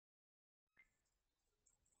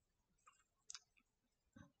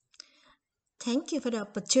Thank you for the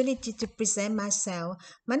opportunity to present myself.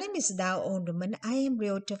 My name is Dao Alderman. I am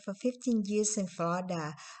Realtor for 15 years in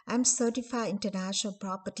Florida. I'm certified international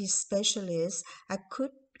property specialist.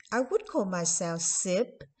 I would call myself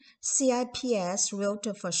CIP, CIPS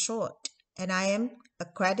Realtor for short, and I am a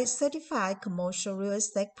credit certified commercial real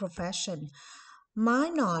estate profession. My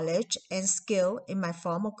knowledge and skill in my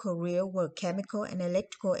former career were chemical and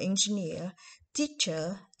electrical engineer,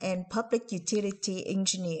 teacher, and public utility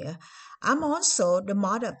engineer. I'm also the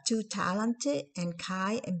mother of two talented and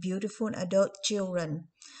kind and beautiful adult children.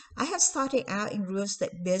 I have started out in real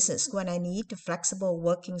estate business when I need a flexible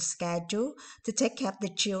working schedule to take care of the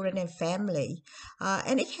children and family.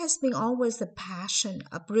 And it has been always a passion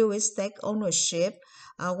of real estate ownership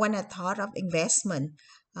when I thought of investment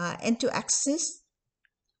and to access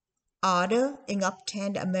order and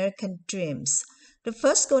obtain the American dreams. The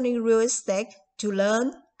first goal in real estate to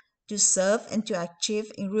learn, to serve, and to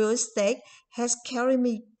achieve in real estate has carried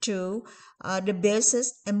me through the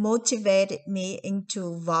business and motivated me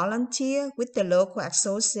into volunteer with the local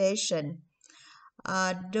association.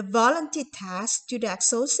 The volunteer task to the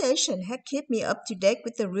association had kept me up to date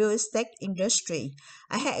with the real estate industry.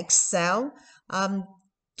 I had excelled um,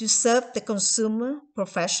 to serve the consumer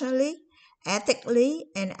professionally, ethically,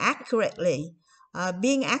 and accurately.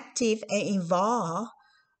 Being active and involved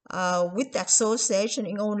with the association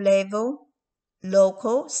in all level,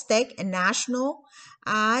 local, state, and national,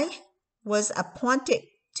 I was appointed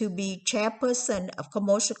to be chairperson of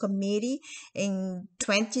commercial committee in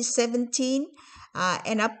 2017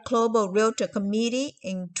 and of global realtor committee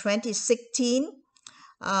in 2016,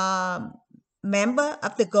 um, member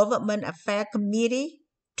of the government affairs committee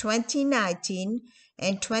 2019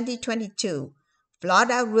 and 2022,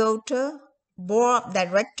 Florida Realtor board of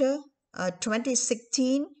director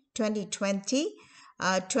 2016, 2020,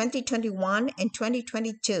 2021, and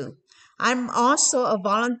 2022. I'm also a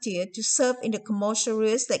volunteer to serve in the Commercial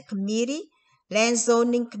Real Estate Committee, Land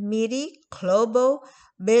Zoning Committee, Global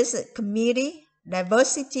Business Committee,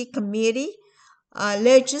 Diversity Committee,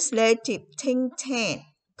 Legislative Think Tank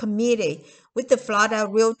Committee with the Florida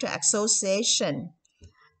Realtor Association,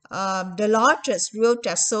 the largest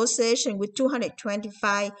Realtor Association with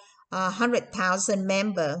 225,000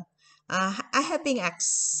 members. I have been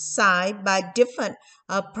assigned by different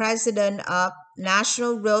president of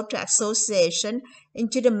National Realtor Association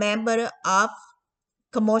into the member of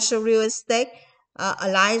Commercial Real Estate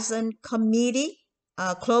Alliance Committee,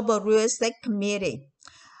 Global Real Estate Committee.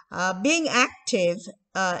 Being active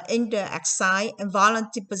in the assigned and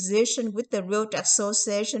volunteer position with the Realtor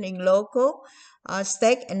Association in local,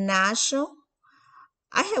 state, and national,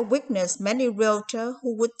 I have witnessed many realtors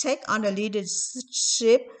who would take on a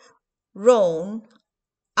leadership role,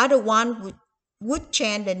 other one would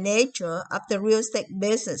change the nature of the real estate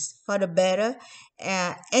business for the better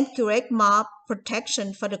and create more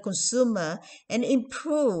protection for the consumer and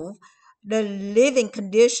improve the living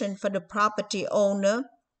condition for the property owner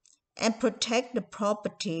and protect the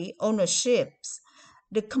property ownerships.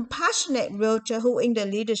 The compassionate realtor who in the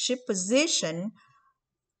leadership position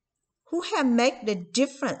who have made the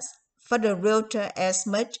difference for the realtor as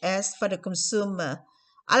much as for the consumer.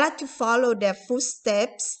 I like to follow their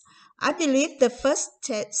footsteps. I believe the first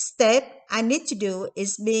step I need to do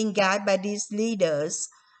is being guided by these leaders,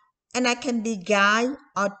 and I can be guided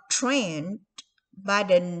or trained by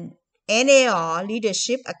the NAR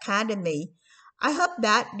Leadership Academy. I hope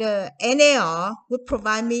that the NAR will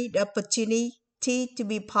provide me the opportunity to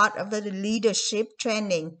be part of the leadership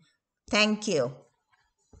training. Thank you.